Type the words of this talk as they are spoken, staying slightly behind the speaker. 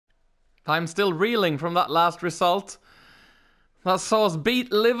I'm still reeling from that last result. That saw us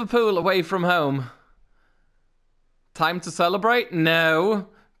beat Liverpool away from home. Time to celebrate? No,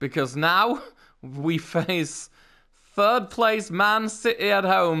 because now we face third place Man City at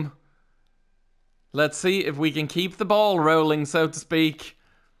home. Let's see if we can keep the ball rolling, so to speak,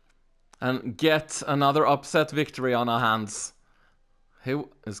 and get another upset victory on our hands. Who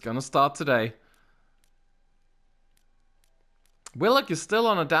is going to start today? Willock is still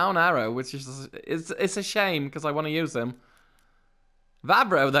on a down arrow, which is it's a shame because I want to use him.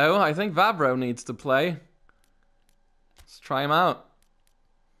 Vavro, though, I think Vavro needs to play. Let's try him out.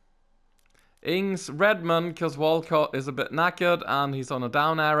 Ings, Redmond, because Walcott is a bit knackered and he's on a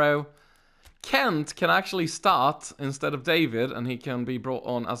down arrow. Kent can actually start instead of David, and he can be brought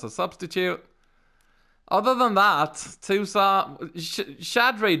on as a substitute. Other than that,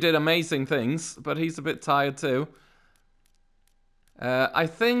 Shadri did amazing things, but he's a bit tired too. I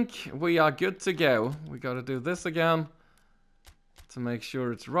think we are good to go. We got to do this again to make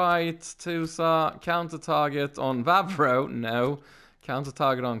sure it's right. Tusa, counter target on Vavro. No. Counter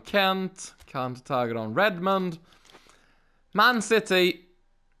target on Kent. Counter target on Redmond. Man City.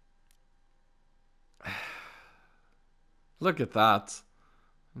 Look at that.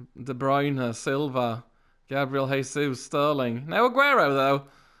 De Bruyne, Silva, Gabriel Jesus, Sterling. No Aguero, though,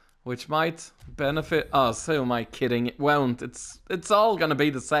 which might benefit us. Who am I kidding? It won't. It's all going to be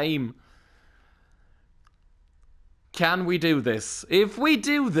the same. Can we do this? If we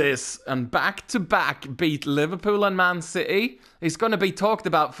do this and back-to-back beat Liverpool and Man City, it's going to be talked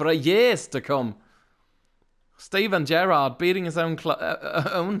about for years to come. Steven Gerrard beating his own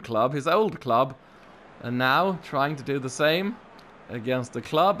club, his old club, and now trying to do the same against the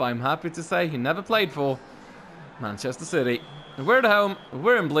club I'm happy to say he never played for, Manchester City. We're at home,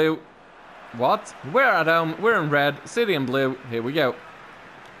 we're in blue. What? We're at home, we're in red, City in blue. Here we go.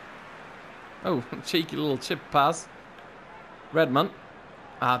 Oh, cheeky little chip pass. Redmond.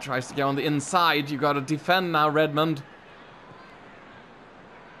 Tries to go on the inside. You got to defend now, Redmond.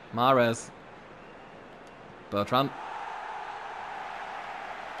 Mahrez. Bertrand.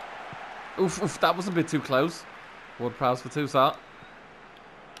 Oof, that was a bit too close. Ward-Prowse for Toussaint.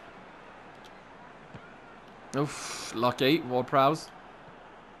 Oof, lucky. Ward-Prowse.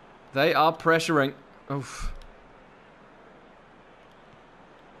 They are pressuring. Oof.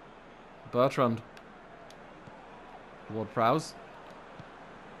 Bertrand. Ward-Prowse.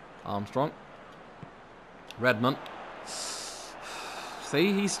 Armstrong. Redmond.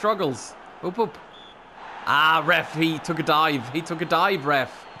 See, he struggles. Up. Ref, he took a dive. He took a dive,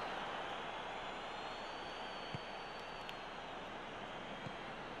 ref.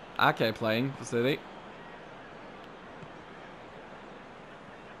 Ake playing for City.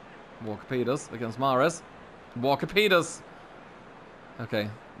 Walker-Peters against Mahrez. Walker-Peters. Okay,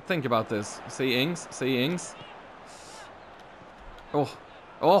 think about this. See Ings.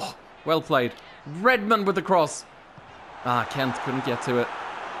 Oh, well played. Redmond with the cross. Kent couldn't get to it.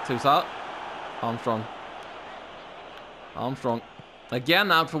 Toussaint. Armstrong.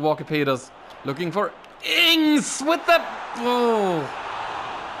 Again out for Walker-Peters. Looking for Ings with the... Oh.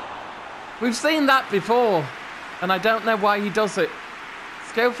 We've seen that before, and I don't know why he does it.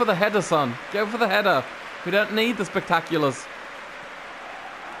 Let's go for the header, son. Go for the header. We don't need the spectaculars.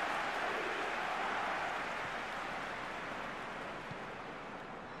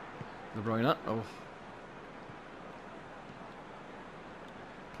 De Bruyne. Oh.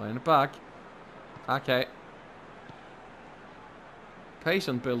 Playing it back. Okay.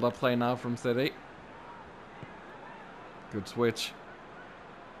 Patient build-up play now from City. Good switch.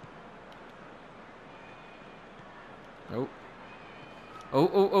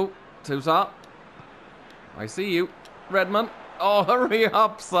 Oh. Toussaint. I see you. Redmond. Oh, hurry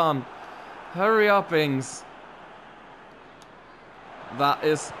up, son. Hurry up, Ings. That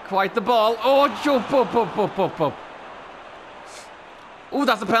is quite the ball. Oh, jump up. Oh,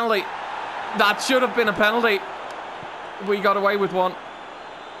 that's a penalty. That should have been a penalty. We got away with one.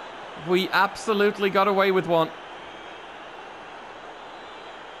 We absolutely got away with one.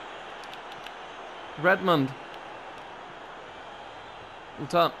 Redmond.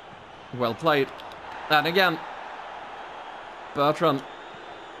 Utan. Well played. And again. Bertrand.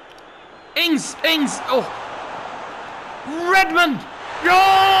 Ings! Oh! Redmond!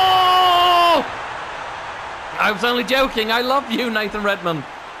 Oh! I was only joking. I love you, Nathan Redmond.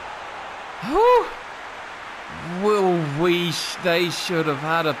 Whew. They should have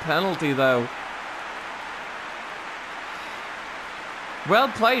had a penalty, though. Well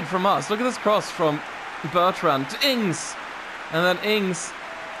played from us. Look at this cross from Bertrand to Ings. And then Ings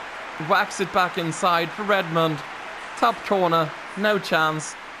whacks it back inside for Redmond. Top corner. No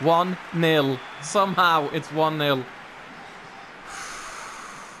chance. 1-0. Somehow it's 1-0.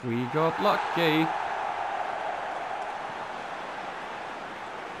 We got lucky.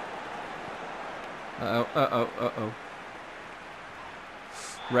 Uh-oh, uh-oh, uh-oh.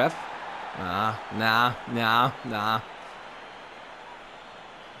 Ref? Nah.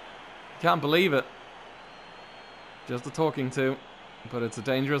 Can't believe it. Just a talking to. But it's a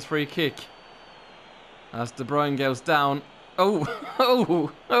dangerous free kick. As De Bruyne goes down. Oh.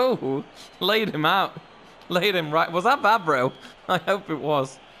 Laid him out. Laid him right. Was that Vavro? I hope it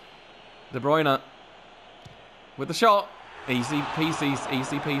was. De Bruyne. With the shot. Easy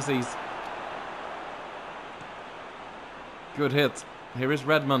peasies. Good hit. Here is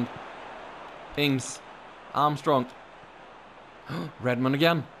Redmond. Ings. Armstrong. Redmond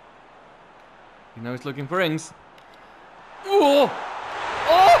again. You know he's looking for Ings. Oh!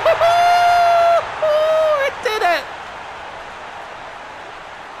 It did it!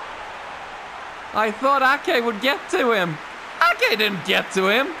 I thought Ake would get to him. Ake didn't get to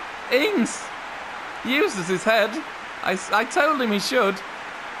him. Ings uses his head. I told him he should.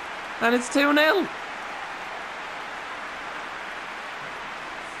 And it's 2-0.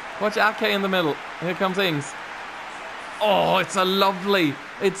 Watch Ake in the middle. Here comes Ings. Oh, it's a lovely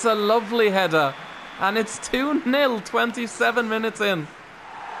header. And it's 2-0, 27 minutes in.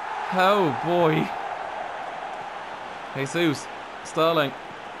 Oh, boy. Jesus. Sterling.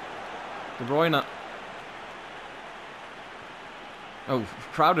 De Bruyne. Oh,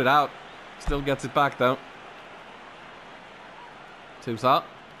 crowded out. Still gets it back, though. Toussaint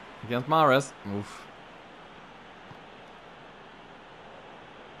against Mahrez. Oof.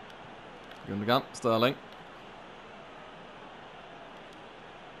 Gundogan. Sterling.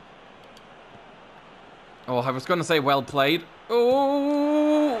 Oh, I was going to say well played.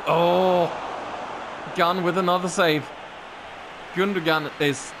 Oh. Gone with another save. Gundogan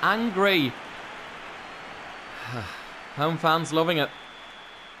is angry. Home fans loving it.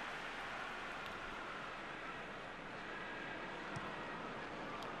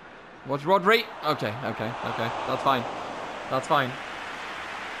 Watch Rodri. Okay. That's fine.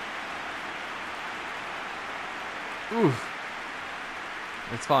 Oof.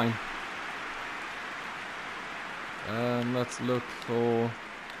 It's fine. Let's look for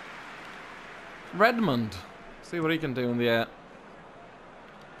Redmond. See what he can do in the air.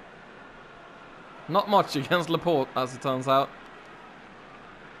 Not much against Laporte, as it turns out.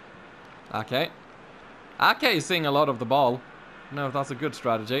 Ake is seeing a lot of the ball. No, that's a good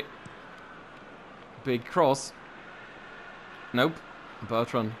strategy. Big cross. Nope.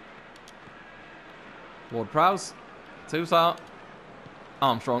 Bertrand. Ward-Prowse. Toussaint.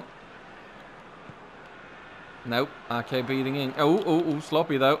 Armstrong. Nope. Ake beating in. Oh,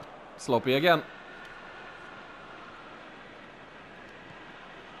 sloppy though. Sloppy again.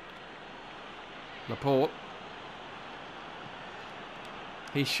 Laporte.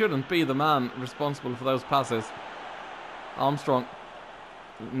 He shouldn't be the man responsible for those passes. Armstrong.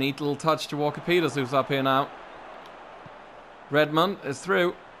 Neat little touch to Walker-Peters, who's up here now. Redmond is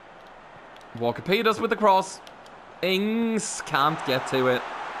through. Walker-Peters with the cross. Ings can't get to it.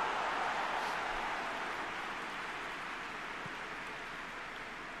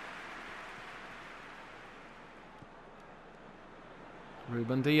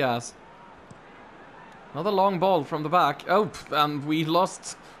 Ruben Diaz. Another long ball from the back. Oh, and we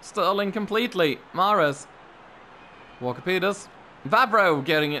lost Sterling completely. Mahrez. Walker-Peters. Vavro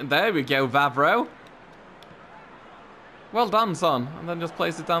getting it. There we go, Vavro. Well done, son. And then just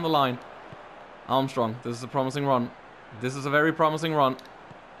place it down the line. Armstrong. This is a promising run. This is a very promising run.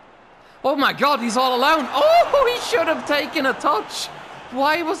 Oh my God, he's all alone. Oh, he should have taken a touch.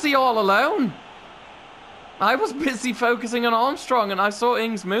 Why was he all alone? I was busy focusing on Armstrong and I saw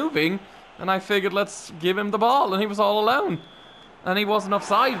Ings moving and I figured let's give him the ball and he was all alone. And he wasn't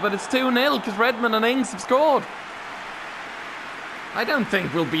offside, but it's 2-0 because Redmond and Ings have scored. I don't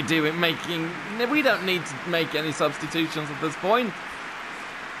think we'll be we don't need to make any substitutions at this point.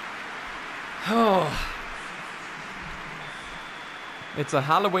 Oh. It's a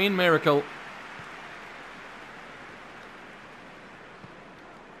Halloween miracle.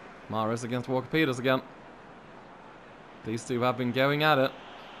 Mahrez against Walker-Peters again. These two have been going at it.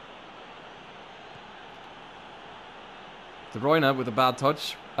 De Bruyne with a bad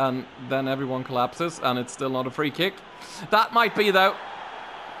touch, and then everyone collapses, and it's still not a free kick. That might be, though.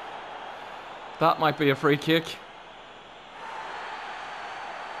 That might be a free kick.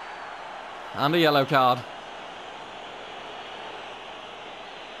 And a yellow card.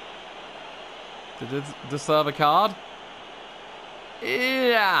 Did it deserve a card?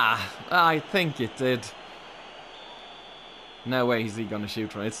 Yeah, I think it did. No way is he going to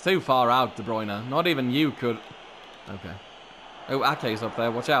shoot from it. It's too far out, De Bruyne. Not even you could... Okay. Oh, Ake's up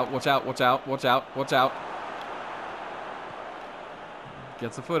there. Watch out, watch out, watch out, watch out, watch out.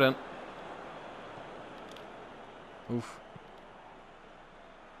 Gets a foot in. Oof.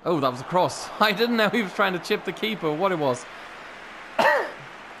 Oh, that was a cross. I didn't know he was trying to chip the keeper, what it was.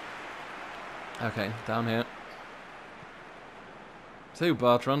 Okay, down here. To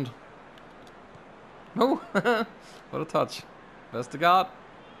Bertrand. Oh, what a touch. Vestergaard.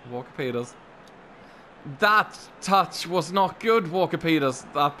 Walker Peters. That touch was not good, Walker Peters.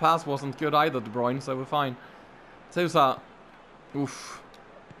 That pass wasn't good either, De Bruyne, so we're fine. Sousa. Oof.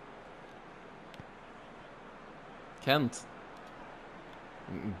 Kent.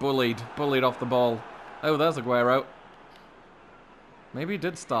 Bullied off the ball. Oh, there's Aguero. Maybe he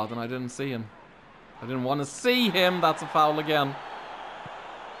did start and I didn't see him. I didn't want to see him. That's a foul again.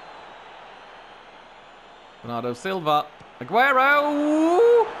 Bernardo Silva.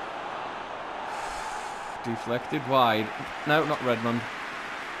 Aguero! Deflected wide. No, not Redmond.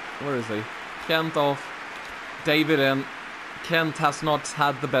 Where is he? Kent off. David in. Kent has not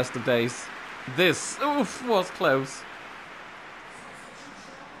had the best of days. This, oof, was close.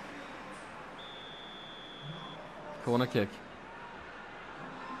 Corner kick.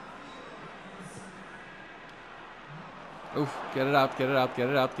 Oof, get it out, get it out, get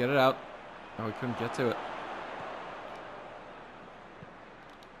it out, get it out. Oh, we couldn't get to it.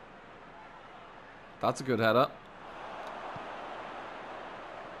 That's a good header.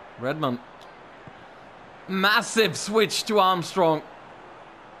 Redmond. Massive switch to Armstrong.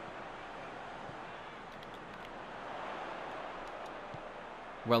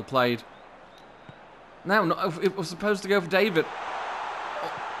 Well played. No, it was supposed to go for David.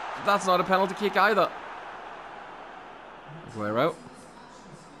 Oh, that's not a penalty kick either. Aguero.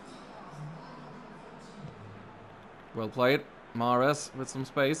 Well played. Mahrez with some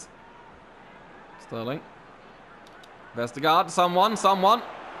space. Sterling. Vestergaard. Someone. So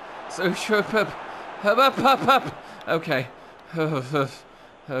okay.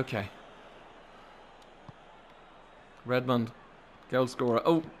 Okay. Redmond. Goal scorer.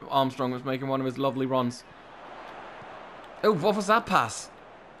 Oh, Armstrong was making one of his lovely runs. Oh, what was that pass?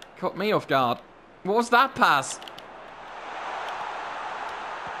 Caught me off guard. What was that pass?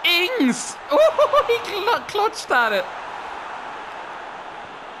 Ings! Oh, he clutched at it.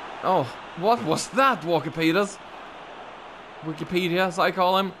 Oh, what was that, Walker Peters? Wikipedia, as I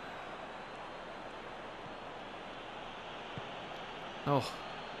call him. Oh.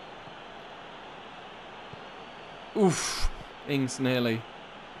 Oof. Ings nearly.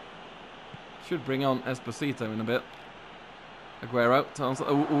 Should bring on Esposito in a bit. Aguero.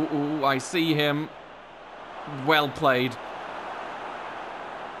 Oh, I see him. Well played.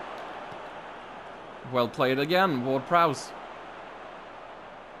 Well played again, Ward-Prowse.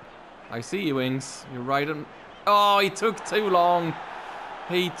 I see you, Ings. You're right. Oh, he took too long.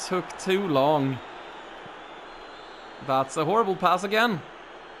 He took too long. That's a horrible pass again.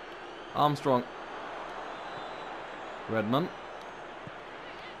 Armstrong. Redmond.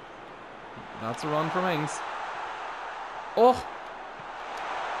 That's a run from Ings. Oh!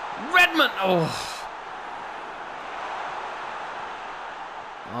 Redmond! Oh!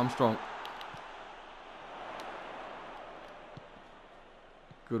 Armstrong.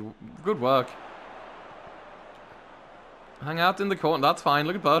 Good work. Hang out in the corner. That's fine.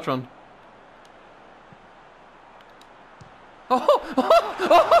 Look at Bertrand. What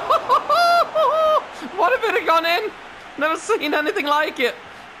if it had gone in? Never seen anything like it.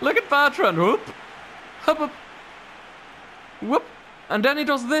 Look at Bertrand. Whoop. Whoop. Whoop. And then he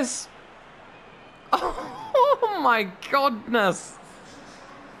does this. Oh my goodness.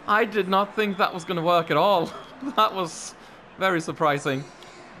 I did not think that was going to work at all. That was very surprising.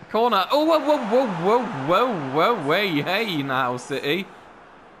 Corner. Oh, whoa, hey now, City.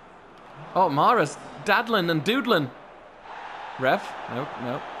 Oh, Mahrez, daddling and doodling. Ref? No.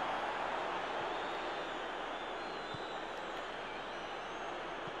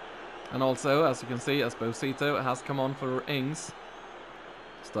 And also, as you can see, Esposito has come on for Ings.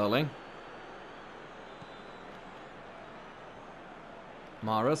 Sterling.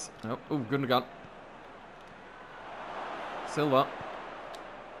 Mahrez. Nope. Oh, good gun. Silva.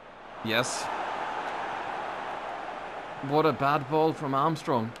 Yes. What a bad ball from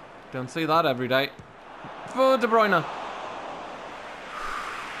Armstrong. Don't see that every day. For De Bruyne.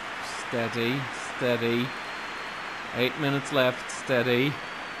 Steady. 8 minutes left. Steady.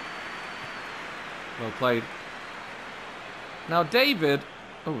 Well played. Now, David.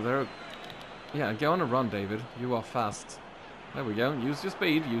 Oh, there. Yeah, go on a run, David. You are fast. There we go. Use your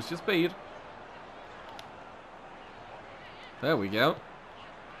speed. There we go.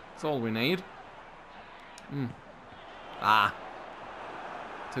 That's all we need. Ah.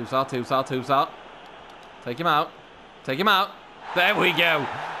 Toussaint. Take him out. Take him out. There we go.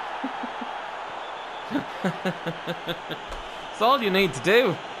 It's all you need to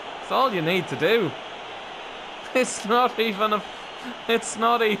do. It's all you need to do. It's not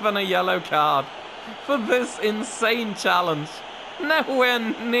even a yellow card for this insane challenge. Nowhere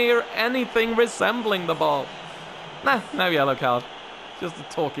near anything resembling the ball. Nah, no yellow card. Just a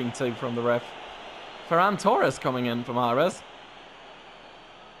talking to from the ref. Ferran Torres coming in from Ares.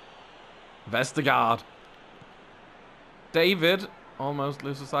 Vestergaard. David almost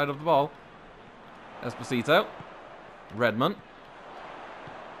loses sight of the ball. Esposito. Redmond.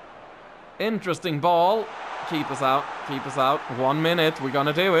 Interesting ball. Keep us out. Keep us out. 1 minute. We're going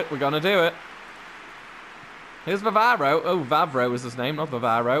to do it. We're going to do it. Here's Vavaro. Oh, Vavro is his name, not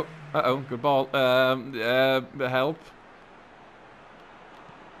Vavaro. Uh-oh, good ball. Help.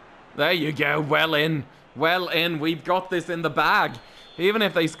 There you go. Well in. Well in. We've got this in the bag. Even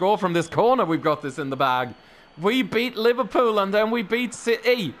if they score from this corner, we've got this in the bag. We beat Liverpool and then we beat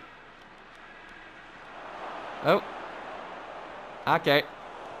City. Oh. Okay.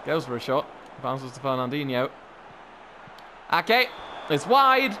 Goes for a shot. Bounces to Fernandinho. Okay. It's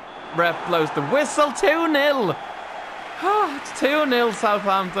wide. Ref blows the whistle. 2-0. It's 2-0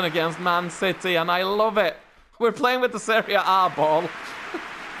 Southampton against Man City, and I love it. We're playing with the Serie A ball.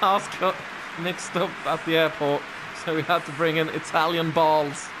 Ours got mixed up at the airport, so we had to bring in Italian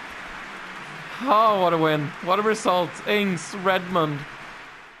balls. Oh, what a win. What a result. Ings, Redmond.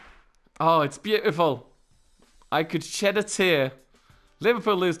 Oh, it's beautiful. I could shed a tear.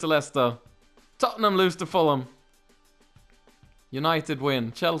 Liverpool lose to Leicester. Tottenham lose to Fulham. United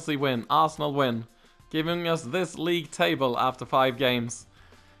win. Chelsea win. Arsenal win. Giving us this league table after 5 games.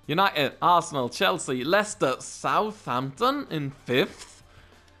 United, Arsenal, Chelsea, Leicester, Southampton in 5th.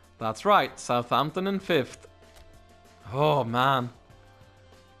 That's right, Southampton in 5th. Oh, man.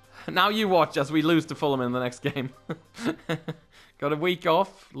 Now you watch as we lose to Fulham in the next game. Got a week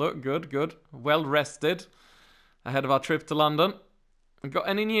off. Look, good, good. Well rested. Ahead of our trip to London. Got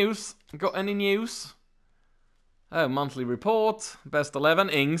any news? Got any news? Oh, monthly report. Best 11.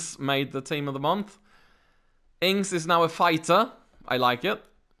 Ings made the team of the month. Ings is now a fighter. I like it.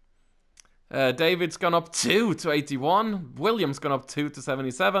 David's gone up 2 to 81. Williams gone up 2 to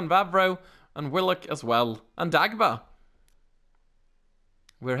 77. Vavro and Willock as well. And Dagba.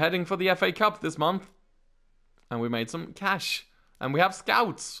 We're heading for the FA Cup this month. And we made some cash. And we have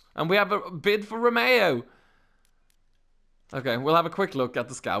scouts. And we have a bid for Romeo. Okay, we'll have a quick look at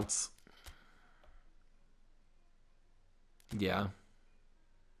the scouts. Yeah.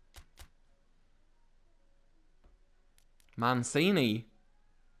 Mancini.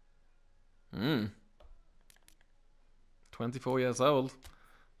 24 years old.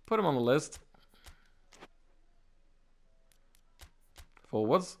 Put him on the list.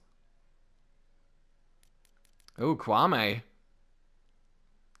 Forwards. Oh, Kwame.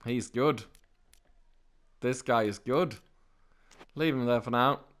 He's good. This guy is good. Leave him there for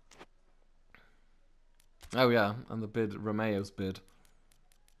now. Oh yeah, and the bid, Romeo's bid.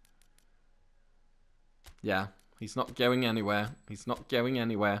 Yeah, he's not going anywhere. He's not going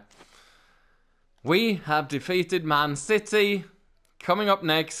anywhere. We have defeated Man City. Coming up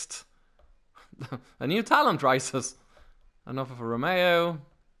next, a new talent rises. An offer for Romeo.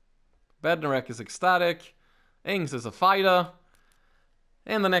 Bednarek is ecstatic. Ings is a fighter.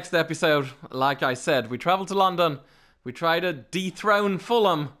 In the next episode, like I said, we travel to London. We try to dethrone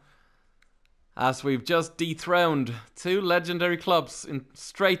Fulham. As we've just dethroned 2 legendary clubs in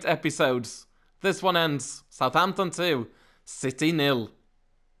straight episodes. This one ends Southampton 2, City 0.